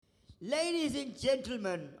Ladies and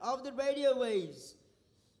gentlemen of the radio waves,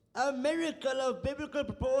 a miracle of biblical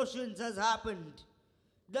proportions has happened.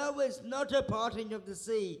 No, it's not a parting of the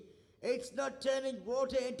sea. It's not turning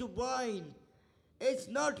water into wine. It's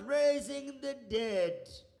not raising the dead.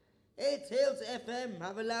 It's Hills FM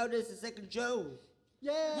have allowed us a second show.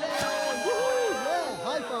 Yeah! Woohoo! Yeah!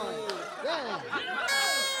 High five! Yeah!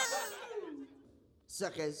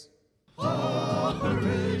 Suckers.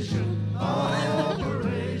 Operation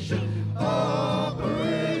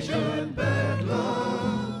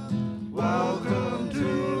Bedlam. Welcome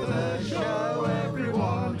to the show,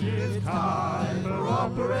 everyone. It's time for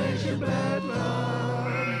Operation Bedlam.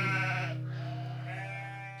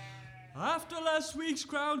 After last week's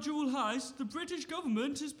Crown Jewel heist, the British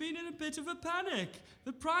government has been in a bit of a panic.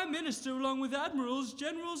 The Prime Minister, along with admirals,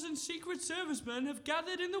 generals and secret servicemen, have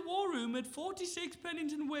gathered in the war room at 46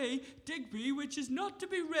 Pennington Way, Digby, which is not to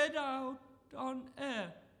be read out on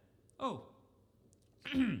air. Oh.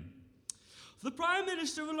 The Prime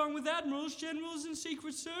Minister, along with admirals, generals and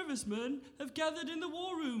secret servicemen, have gathered in the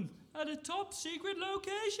war room at a top-secret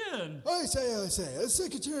location. I say, as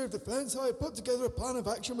Secretary of Defence, I have put together a plan of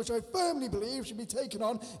action which I firmly believe should be taken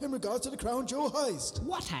on in regards to the Crown Jewel heist.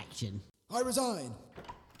 What action? I resign.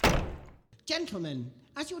 Gentlemen,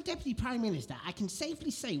 as your Deputy Prime Minister, I can safely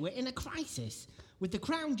say we're in a crisis. With the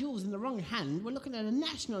Crown Jewels in the wrong hand, we're looking at a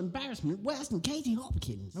national embarrassment worse than Katie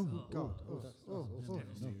Hopkins. Oh, God.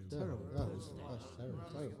 Terrible.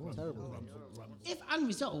 If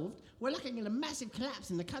unresolved, we're looking at a massive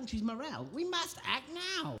collapse in the country's morale. We must act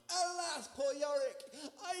now. Alas, poor Yorick.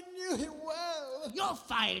 I knew him well. You're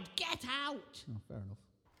fired. Get out. Oh, fair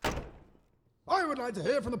enough. I would like to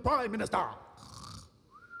hear from the Prime Minister.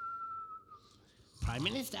 Prime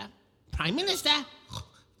Minister? Prime Minister?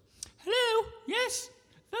 Hello? Yes?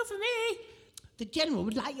 Vote for me? The General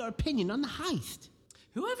would like your opinion on the heist.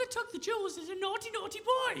 Whoever took the jewels is a naughty, naughty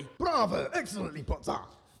boy. Bravo! Excellently put, sir.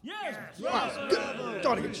 Yes. Good.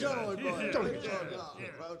 Jolly good show.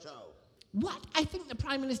 What I think the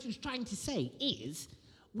Prime Minister is trying to say is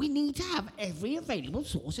we need to have every available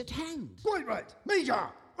source at hand. Quite right. Major!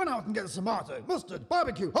 Run out and get some tomato, mustard,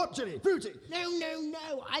 barbecue, hot chili, fruity.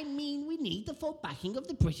 No. I mean we need the full backing of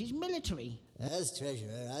the British military. As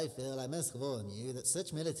Treasurer, I feel I must warn you that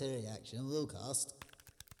such military action will cost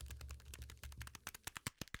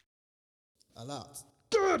a lot.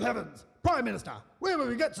 Good heavens! Prime Minister, where will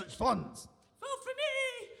we get such funds? Vote for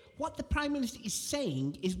me. What the Prime Minister is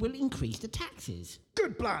saying is we'll increase the taxes.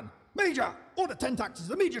 Good plan. Major, order 10 taxis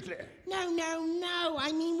immediately. No.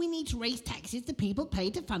 I mean we need to raise taxes the people pay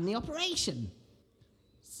to fund the operation.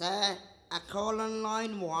 Sir, I call on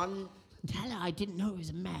line 1. Tell her I didn't know it was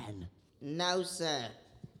a man. No, sir.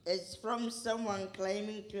 It's from someone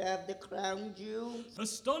claiming to have the crown jewels. A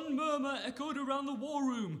stunned murmur echoed around the war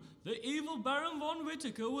room. The evil Baron von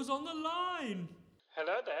Whittaker was on the line.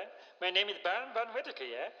 Hello there. My name is Baron von Whittaker,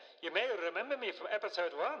 yeah? You may remember me from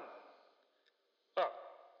episode 1. Oh.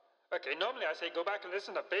 Okay, normally I say go back and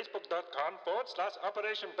listen to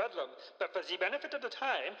facebook.com/Operation Bedlam, but for the benefit of the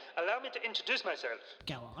time, allow me to introduce myself.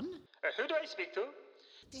 Go on. Who do I speak to?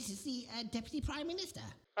 This is the Deputy Prime Minister.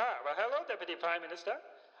 Ah, well, hello, Deputy Prime Minister.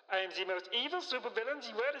 I am the most evil supervillain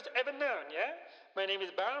the world has ever known, yeah? My name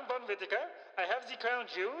is Baron von Whittaker. I have the crown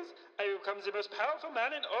jewels. I will become the most powerful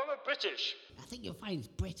man in all of British. I think you'll find it's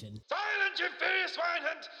Britain. Silence, you furious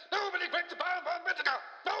swinehand! Nobody break the Baron von Whittaker!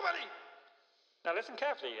 Nobody! Now listen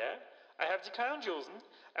carefully, yeah? I have the crown jewels,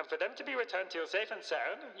 and for them to be returned to you safe and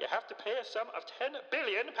sound, you have to pay a sum of £10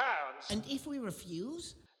 billion. And if we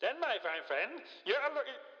refuse? Then, my fine friend, you are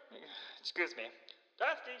looking... Excuse me.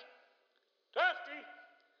 Drafty!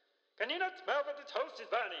 Can you not smell that the toast is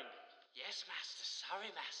burning? Yes, Master. Sorry,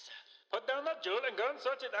 Master. Put down that jewel and go and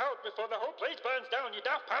sort it out before the whole place burns down, you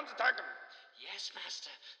daft pants attack him. Yes, Master.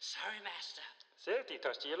 Sorry, Master. Seriously,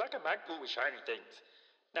 Toasty, you're like a magpie with shiny things.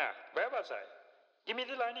 Now, where was I? Give me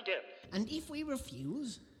the line again. And if we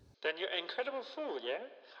refuse? Then you're an incredible fool, yeah?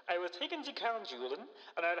 I will take in the crown jewel,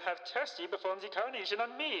 and I'll have Toasty perform the coronation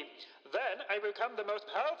on me. Then I will become the most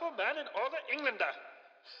powerful man in all of Englander.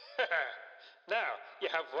 Now, you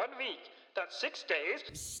have 1 week. That's 6 days.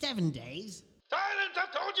 7 days. Silence!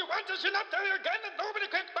 I've told you once, I shall not tell you again, and nobody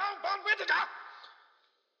can Baron von Whittaker!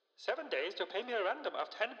 7 days to pay me a random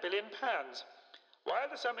of £10 billion. Wire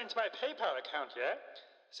the sum into my PayPal account, yeah?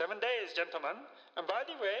 7 days, gentlemen. And by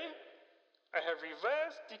the way, I have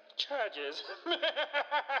reversed the charges.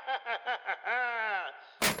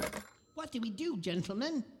 What do we do,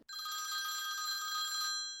 gentlemen?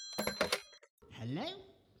 Hello?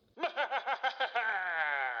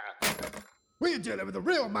 We're dealing with a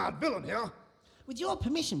real mad villain here. With your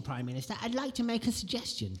permission, Prime Minister, I'd like to make a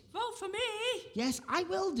suggestion. Vote for me. Yes, I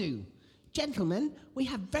will do. Gentlemen, we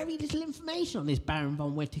have very little information on this Baron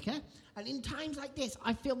von Whittaker, and in times like this,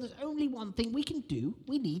 I feel there's only one thing we can do.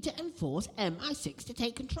 We need to enforce MI6 to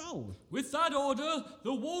take control. With that order,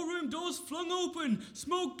 the war room doors flung open,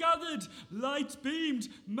 smoke gathered, lights beamed,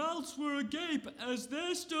 mouths were agape as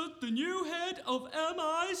there stood the new head of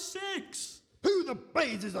MI6. Who the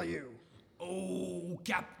blazes are you? Oh,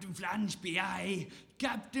 Captain Flange be I.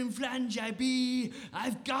 Captain Flange I be.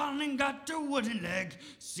 I've gone and got a wooden leg,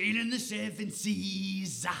 sailing the seven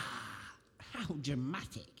seas. Ah. How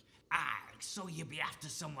dramatic. Ah, so you be after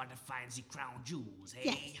someone to find the crown jewels,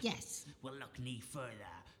 eh? Yes. Well, look nae further.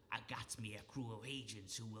 I got me a crew of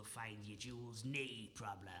agents who will find your jewels, nae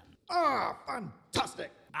problem. Ah,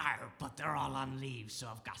 fantastic! But they're all on leave, so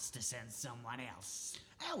I've got to send someone else.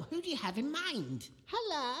 Oh, who do you have in mind?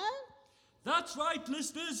 Hello? That's right,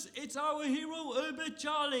 listeners. It's our hero, Herbert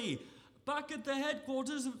Charlie. Back at the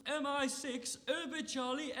headquarters of MI6, Herbert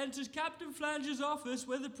Charlie enters Captain Flange's office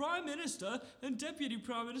where the Prime Minister and Deputy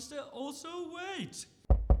Prime Minister also wait.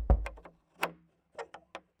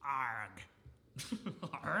 Arg.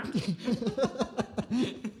 Arg?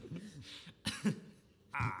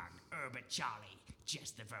 Arg, Herbert Charlie,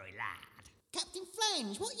 just the very lad. Captain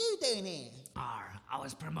Flange, what you doing here? I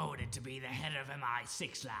was promoted to be the head of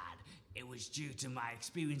MI6, lad. It was due to my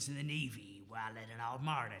experience in the Navy, where I led an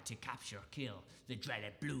armada to capture or kill the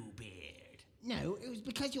dreaded Bluebeard. No, it was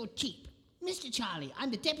because you're cheap. Mr. Charlie,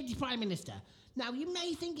 I'm the Deputy Prime Minister. Now, you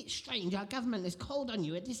may think it's strange our government has called on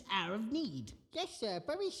you at this hour of need. Yes, sir,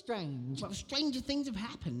 very strange. Well, stranger things have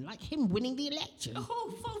happened, like him winning the election.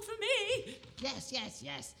 Oh, vote for me! Yes.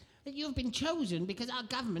 You've been chosen because our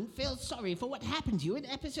government feels sorry for what happened to you in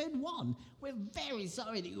episode 1. We're very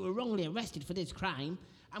sorry that you were wrongly arrested for this crime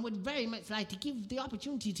and would very much like to give the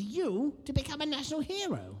opportunity to you to become a national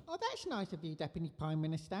hero. Oh, that's nice of you, Deputy Prime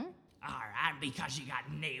Minister. And because you got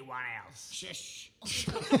no one else. Shush.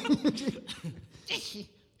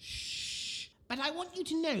 Shh. But I want you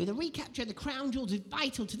to know the recapture of the crown jewels is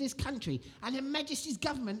vital to this country, and Her Majesty's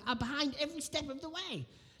government are behind every step of the way.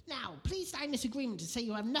 Now, please sign this agreement to say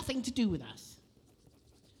you have nothing to do with us.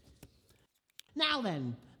 Now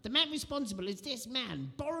then, the man responsible is this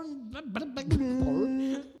man, Baron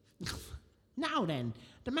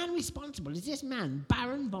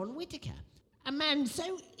von Whittaker. A man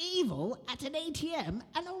so evil, at an ATM,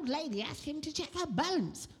 an old lady asked him to check her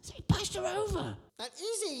balance, so he pushed her over. That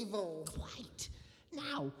is evil. Quite.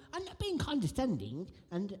 Now, I'm not being condescending,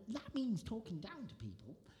 and that means talking down to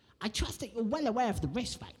people. I trust that you're well aware of the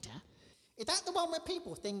risk factor. Is that the one where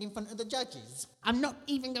people think in front of the judges? I'm not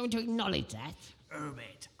even going to acknowledge that.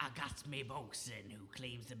 Herbert, I got me bosun who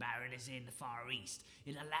claims the Baron is in the Far East.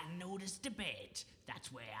 In a land known as Tibet.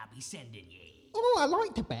 That's where I'll be sending ye. Oh, I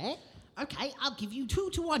like to bet. Okay, I'll give you 2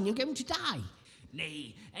 to 1. You're going to die.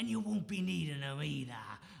 Nay, and you won't be needing them either.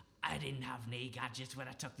 I didn't have any gadgets when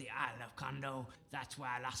I took the Isle of Condo. That's where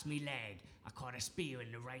I lost me leg. I caught a spear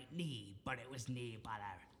in the right knee, but it was knee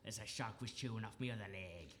butter, as a shark was chewing off me other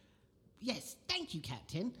leg. Yes, thank you,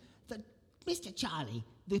 Captain. Mr. Charlie,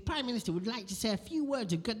 the Prime Minister would like to say a few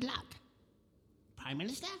words of good luck. Prime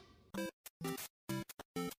Minister?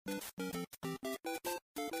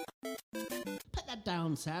 Put that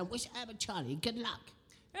down, sir, and wish Herbert Charlie good luck.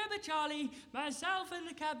 Herbert Charlie, myself and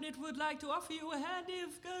the Cabinet would like to offer you a hand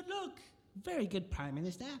of good luck. Very good, Prime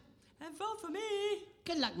Minister. And vote for me.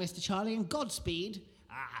 Good luck, Mr. Charlie, and Godspeed.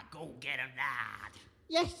 Go get him, lad.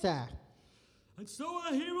 Yes, sir. And so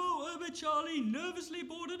our hero, Herbert Charlie, nervously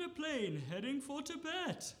boarded a plane heading for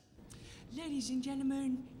Tibet. Ladies and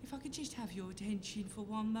gentlemen, if I could just have your attention for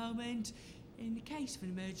one moment. In the case of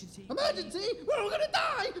an emergency... Emergency? We're all gonna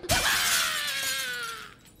die!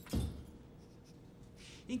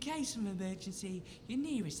 In case of an emergency, your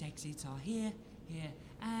nearest exits are here, here,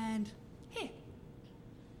 and here.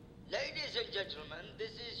 Ladies and gentlemen,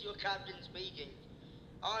 this is your captain speaking.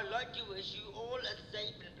 I'd like to wish you all a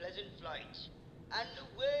safe and pleasant flight. And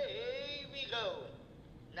away we go.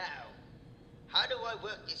 Now, how do I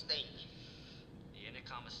work this thing? The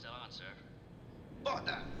intercom is still on, sir.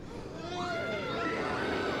 Bother!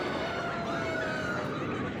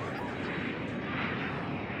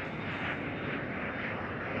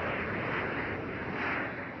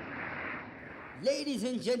 Ladies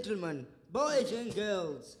and gentlemen, boys and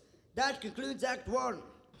girls, that concludes Act 1.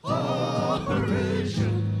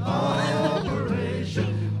 Operation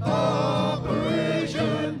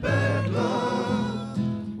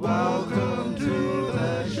Bedlam. Welcome to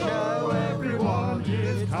the show, everyone.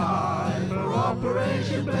 It's time for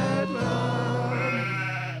Operation Bedlam.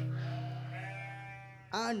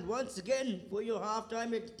 And once again, for your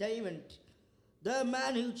halftime entertainment, The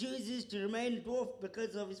man who chooses to remain a dwarf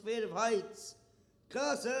because of his fear of heights.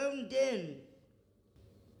 Kassam Din.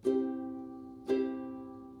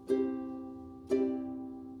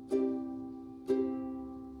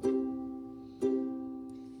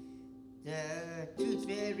 The Tooth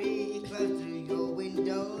Fairy comes through your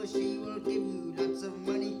window. She will give you lots of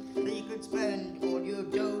money so you could spend all your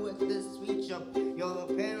dough at the sweet shop. Your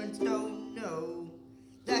parents don't know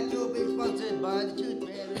that you've been sponsored by the Tooth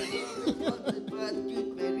Fairy. You've been sponsored by the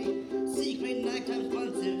Tooth Fairy. Secret nighttime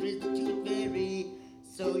sponsor is the Tooth Fairy.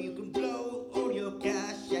 So you can blow all your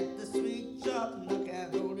cash at the sweet shop. Knock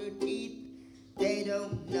out all your teeth. They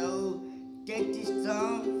don't know. Dentists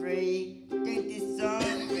are free. Dentists are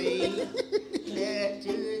free. Their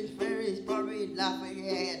Tooth Fairy's probably laughing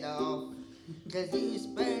your head off. Cause you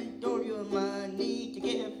spent all your money to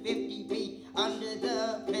get 50p under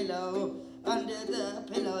the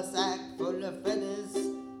pillow sack full of feathers.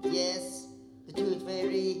 Yes, the Tooth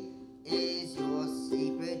Fairy is your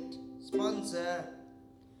secret sponsor.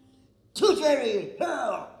 Tooth Fairy!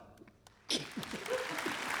 Oh!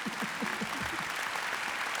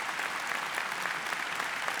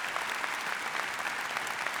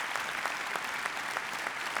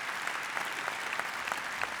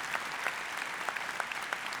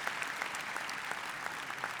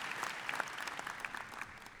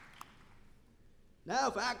 Now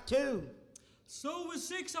for Act 2. So with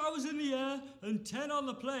 6 hours in the air and 10 on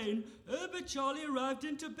the plane, Herbert Charlie arrived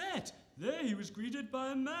in Tibet. There he was greeted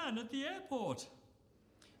by a man at the airport.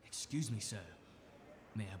 Excuse me, sir.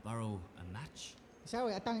 May I borrow a match?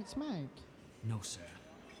 Sorry, I don't smoke. No, sir.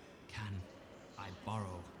 Can I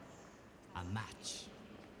borrow a match?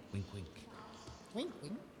 Wink, wink. Wink,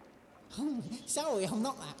 wink. Oh, sorry, I'm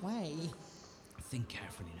not that way. Think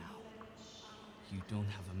carefully now. You don't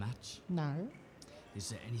have a match? No. Is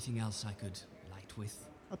there anything else I could light with?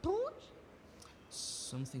 A torch?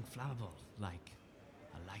 Something flammable, like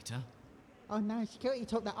a lighter? Oh no, security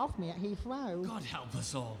took that off me at Heathrow. God help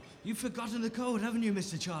us all. You've forgotten the code, haven't you,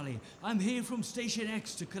 Mr. Charlie? I'm here from Station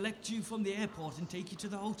X to collect you from the airport and take you to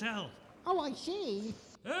the hotel. Oh, I see.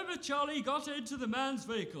 Herbert Charlie got into the man's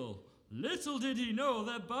vehicle. Little did he know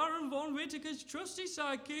that Baron von Whittaker's trusty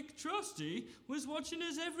sidekick, Trusty, was watching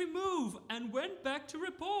his every move and went back to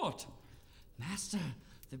report. Master,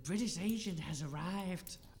 the British agent has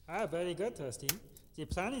arrived. Ah, very good, Trusty. The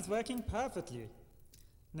plan is working perfectly.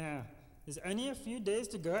 Now, there's only a few days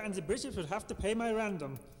to go and the British will have to pay my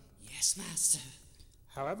ransom. Yes, Master.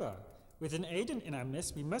 However, with an agent in our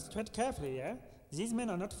midst, we must tread carefully, yeah? These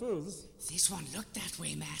men are not fools. This one looked that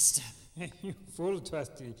way, Master. You fool,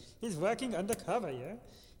 Trusty. He's working undercover, yeah?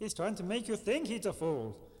 He's trying to make you think he's a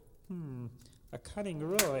fool. A cunning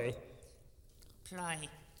Roy. Ploy.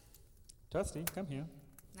 Trusty, come here.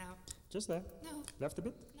 No. Just there. No. Left a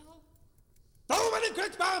bit. No. Nobody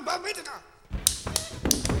quits Baron von Whittaker!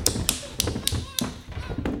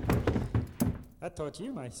 That taught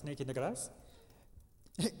you, my snake in the grass.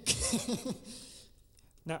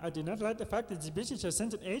 Now, I do not like the fact that the British have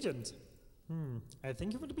sent an agent. I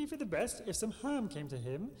think it would be for the best if some harm came to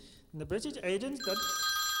him, and the British agent that...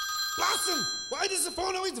 Blast him! Why does the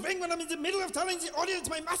phone always ring when I'm in the middle of telling the audience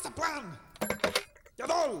my master plan? Get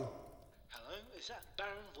all! Hello, is that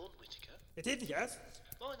Baron von Whittaker? It is, yes.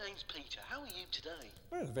 My name's Peter. How are you today?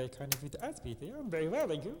 Well, very kind of you to ask, Peter. I'm very well,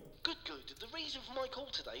 thank you. Good, good. The reason for my call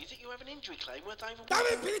today is that you have an injury claim worth over... Damn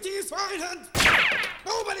it, Peter, you swinehand!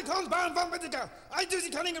 Nobody calls Baron von Whittaker! I do the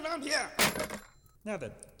cunning around here! Now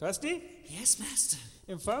then, Trusty? Yes, Master.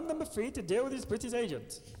 Inform number 3 to deal with this British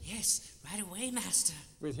agent. Yes, right away, Master.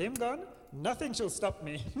 With him gone, nothing shall stop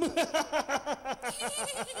me.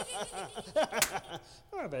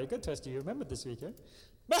 Oh, very good, Trusty. You remembered this week, eh?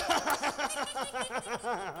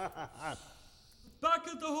 Back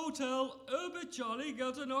at the hotel, Herbert Charlie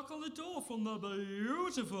got a knock on the door from the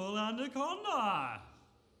beautiful Anaconda.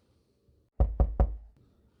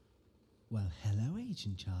 Well, hello,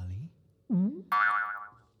 Agent Charlie.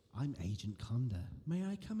 I'm Agent Conda. May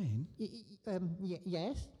I come in?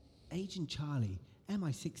 Yes? Agent Charlie,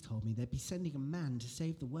 MI6 told me they'd be sending a man to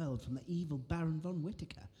save the world from the evil Baron von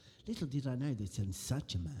Whittaker. Little did I know they'd send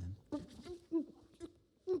such a man.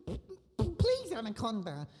 Please,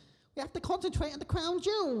 Anaconda. We have to concentrate on the crown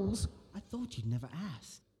jewels. I thought you'd never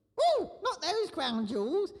ask. Oh, not those crown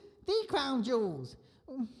jewels. The crown jewels.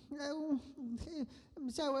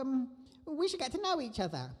 So, we should get to know each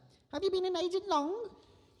other. Have you been an agent long?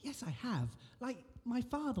 Yes, I have. Like my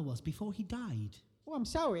father was before he died. Oh, I'm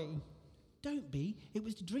sorry. Don't be. It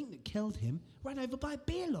was the drink that killed him. Ran over by a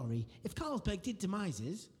beer lorry. If Carlsberg did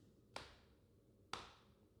demises.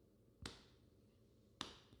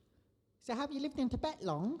 So have you lived in Tibet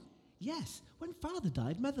long? Yes, when Father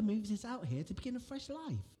died, Mother moves us out here to begin a fresh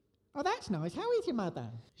life. Oh, that's nice. How is your mother?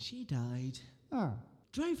 She died. Oh.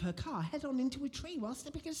 Drove her car head on into a tree while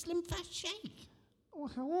sipping a slim fast shake. Oh,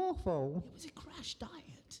 how awful. It was a crash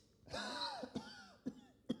diet.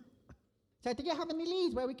 So do you have any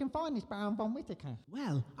leads where we can find this Baron von Whittaker?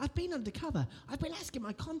 Well, I've been undercover. I've been asking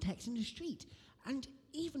my contacts in the street and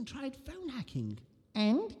even tried phone hacking.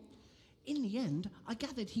 And? In the end, I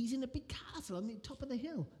gathered he's in a big castle on the top of the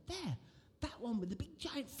hill. There, that one with the big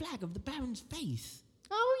giant flag of the Baron's face.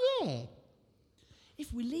 Oh, yeah.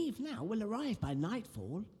 If we leave now, we'll arrive by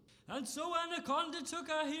nightfall. And so Anaconda took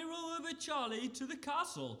our hero Herbert Charlie to the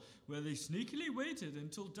castle, where they sneakily waited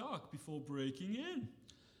until dark before breaking in.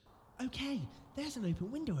 Okay, there's an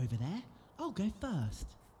open window over there. I'll go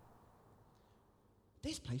first.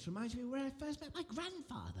 This place reminds me of where I first met my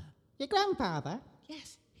grandfather. Your grandfather?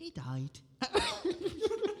 Yes, he died.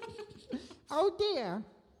 Oh, dear.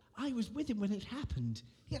 I was with him when it happened.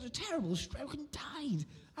 He had a terrible stroke and died.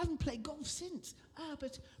 I haven't played golf since.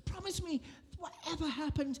 But promise me, whatever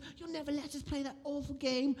happens, you'll never let us play that awful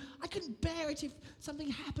game. I couldn't bear it if something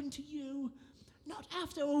happened to you. Not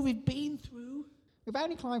after all we've been through. We've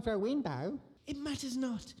only climbed through a window. It matters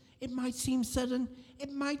not. It might seem sudden.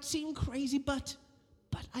 It might seem crazy, but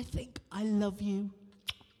I think I love you.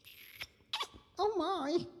 Oh,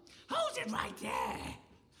 my. Hold it right there.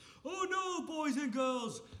 Oh no, boys and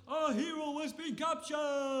girls! Our hero has been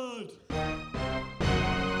captured!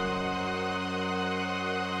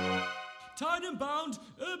 Tied and bound,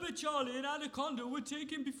 Herbert Charlie and Anaconda were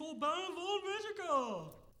taken before Baron von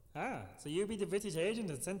Whittaker. Ah, so you be the British agent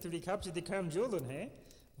that sent to recapture the crown jewel, then, hey?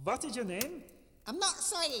 What is your name? I'm not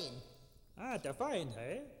saying. Ah, defiant,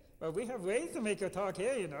 hey? Well, we have ways to make her talk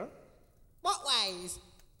here, you know. What ways?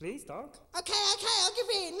 Please talk. Okay, I'll give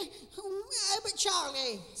in. But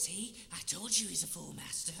Charlie. See, I told you he's a fool,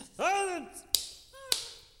 Master. Silence!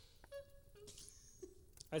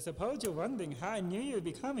 I suppose you're wondering how I knew you would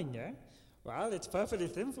be coming, yeah? Well, it's perfectly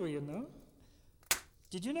simple, you know.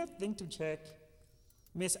 Did you not think to check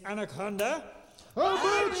Miss Anaconda?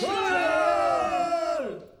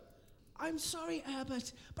 I'm sorry,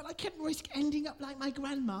 Herbert, but I can't risk ending up like my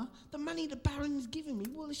grandma. The money the Baron's given me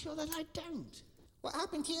will assure that I don't. What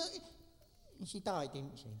happened to you? She died,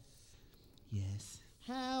 didn't she? Yes.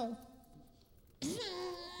 How?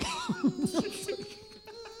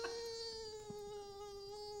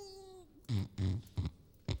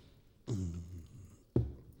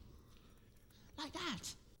 Like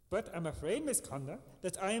that. But I'm afraid, Miss Conda,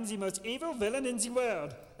 that I am the most evil villain in the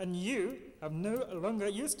world, and you are no longer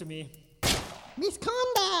used to me. Miss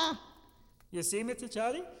Conda! You see, Mr.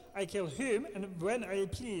 Charlie? I kill whom and when I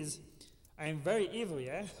please. I am very evil,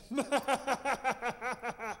 yeah?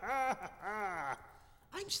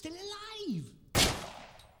 I'm still alive.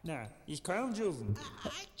 Now, he's crown jewels.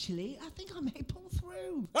 Actually, I think I may pull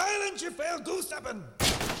through. Island, you fail goose-stepping!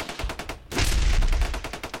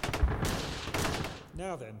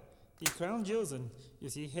 Now then, the crown jewels, you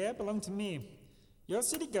see here, belong to me. Your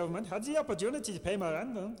city government had the opportunity to pay my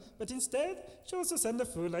ransom, but instead chose to send a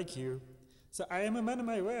fool like you. So I am a man of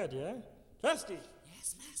my word, yeah? Trusty!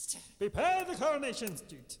 Yes, Master. Prepare the coronation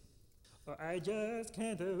suit. Oh, I just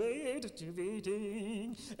can't wait to be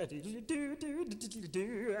king.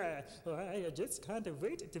 Oh, I just can't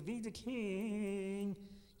wait to be the king.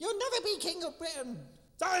 You'll never be King of Britain.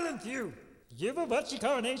 Silence, you! You will watch the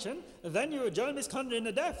coronation, then you will join Miss Conda in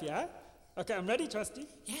the death, yeah? Okay, I'm ready, Trusty.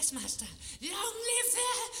 Yes, Master. Long live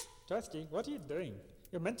the... Trusty, what are you doing?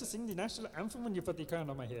 You're meant to sing the national anthem when you put the crown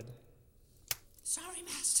on my head. Sorry,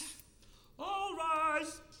 Master. All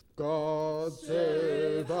rise! God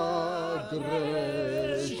save our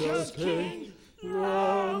gracious King.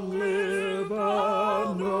 Long live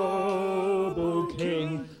our noble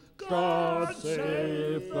King. God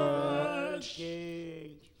save the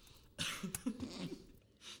King.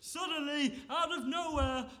 Suddenly, out of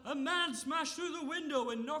nowhere, a man smashed through the window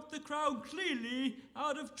and knocked the crown cleanly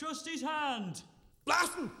out of Trusty's hand.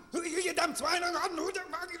 Blasten! Who are you damn swine?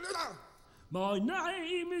 My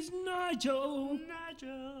name is Nigel.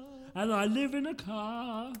 And I live in a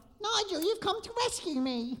car. Nigel, you've come to rescue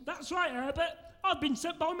me. That's right, Herbert. I've been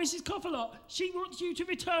sent by Mrs. Cofferlot. She wants you to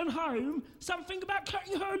return home. Something about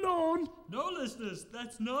cutting her lawn. No, listeners,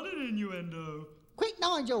 that's not an innuendo. Quick,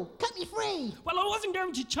 Nigel, cut me free. Well, I wasn't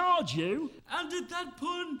going to charge you. And at that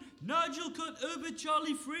pun, Nigel cut Herbert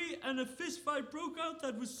Charlie free and a fist fight broke out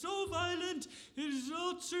that was so violent it is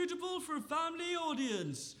not suitable for a family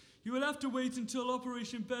audience. You will have to wait until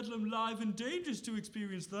Operation Bedlam Live and Dangerous to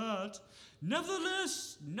experience that.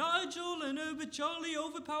 Nevertheless, Nigel and Herbert Charlie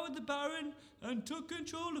overpowered the Baron and took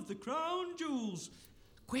control of the crown jewels.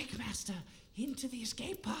 Quick, Master, into the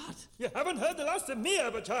escape pod. You haven't heard the last of me,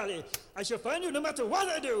 Albert Charlie. I shall find you no matter what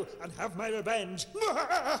I do and have my revenge.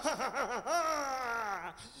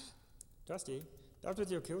 Dusty, that was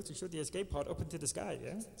your cue to shoot the escape pod up into the sky,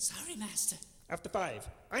 yeah? Sorry, Master. After 5.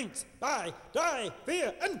 1, 2, 3,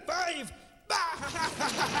 4, and 5.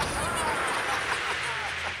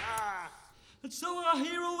 And so our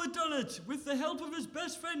hero had done it. With the help of his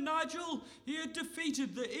best friend Nigel, he had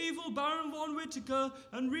defeated the evil Baron von Whittaker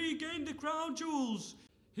and regained the crown jewels.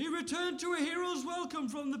 He returned to a hero's welcome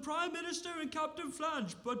from the Prime Minister and Captain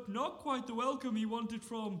Flange, but not quite the welcome he wanted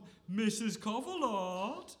from Mrs.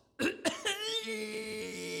 Coverlot.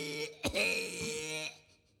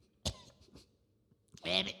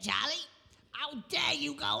 Rabbit Charlie, how dare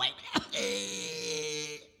you go away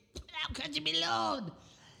without cutting me lawn?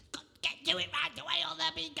 Get to it right away or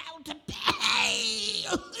they'll be going to pay.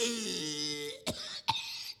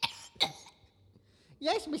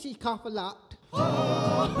 Yes, Mrs. Cofferlot.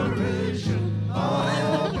 Operation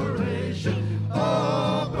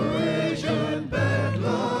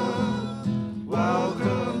Bedlam.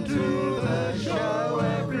 Welcome to the show,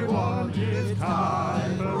 everyone. It's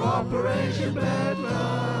time for Operation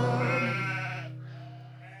Bedlam.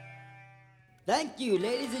 Thank you,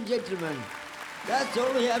 ladies and gentlemen. That's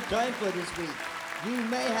all we have time for this week. You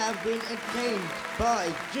may have been entertained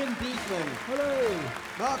by Jim Beekman. Hello.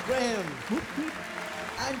 Mark Graham.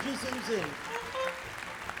 Andrew Simpson.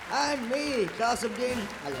 And me, Klaus Abdin.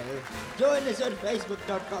 Hello. Join us on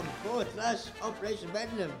Facebook.com/Operation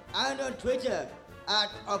Bedlam and on Twitter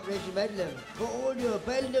 @Operation Bedlam for all your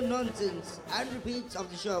Bedlam nonsense and repeats of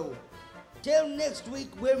the show. Till next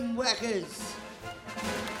week, Whim Whackers.